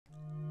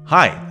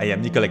Hi, I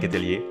am Nicolas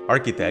Catelier,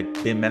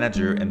 architect, BIM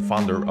manager, and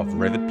founder of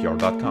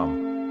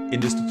RevitPR.com.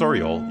 In this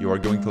tutorial, you are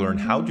going to learn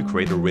how to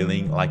create a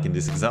railing like in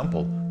this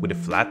example, with a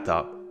flat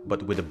top,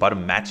 but with the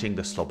bottom matching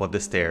the slope of the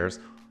stairs,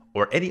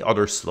 or any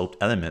other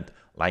sloped element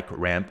like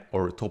ramp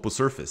or topo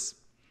surface.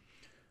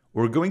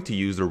 We're going to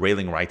use the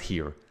railing right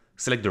here.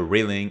 Select the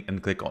railing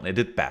and click on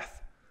Edit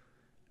Path.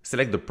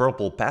 Select the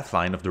purple path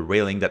line of the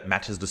railing that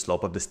matches the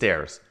slope of the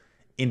stairs.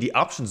 In the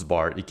options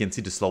bar, you can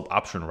see the slope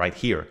option right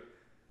here.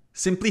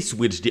 Simply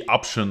switch the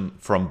option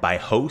from by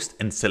host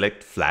and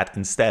select flat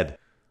instead.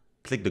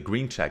 Click the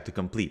green check to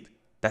complete.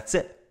 That's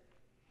it.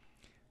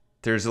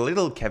 There's a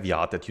little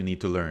caveat that you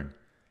need to learn.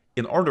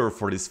 In order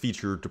for this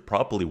feature to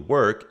properly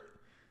work,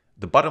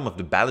 the bottom of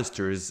the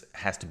balusters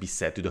has to be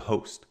set to the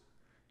host.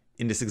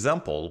 In this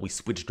example, we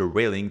switch the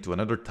railing to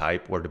another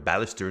type where the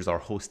balusters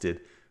are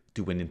hosted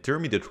to an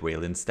intermediate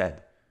rail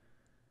instead.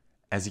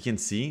 As you can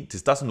see,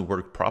 this doesn't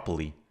work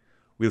properly.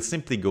 We'll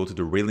simply go to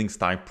the railings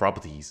type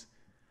properties.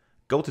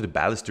 Go to the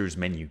balusters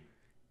menu.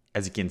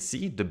 As you can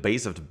see, the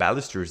base of the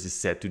balusters is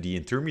set to the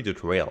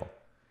intermediate rail.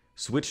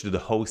 Switch to the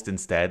host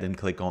instead and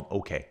click on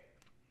OK.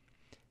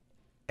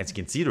 As you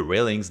can see, the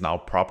railings now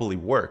properly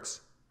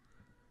works.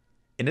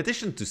 In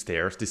addition to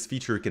stairs, this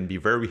feature can be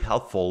very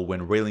helpful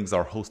when railings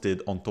are hosted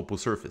on topo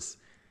surface.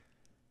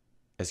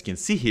 As you can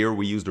see here,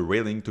 we use the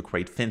railing to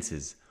create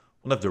fences.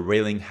 One of the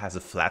railing has a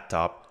flat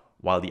top,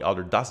 while the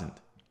other doesn't.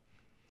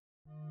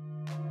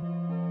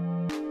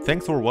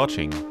 Thanks for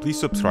watching. Please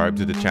subscribe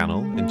to the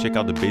channel and check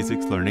out the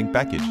basics learning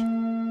package.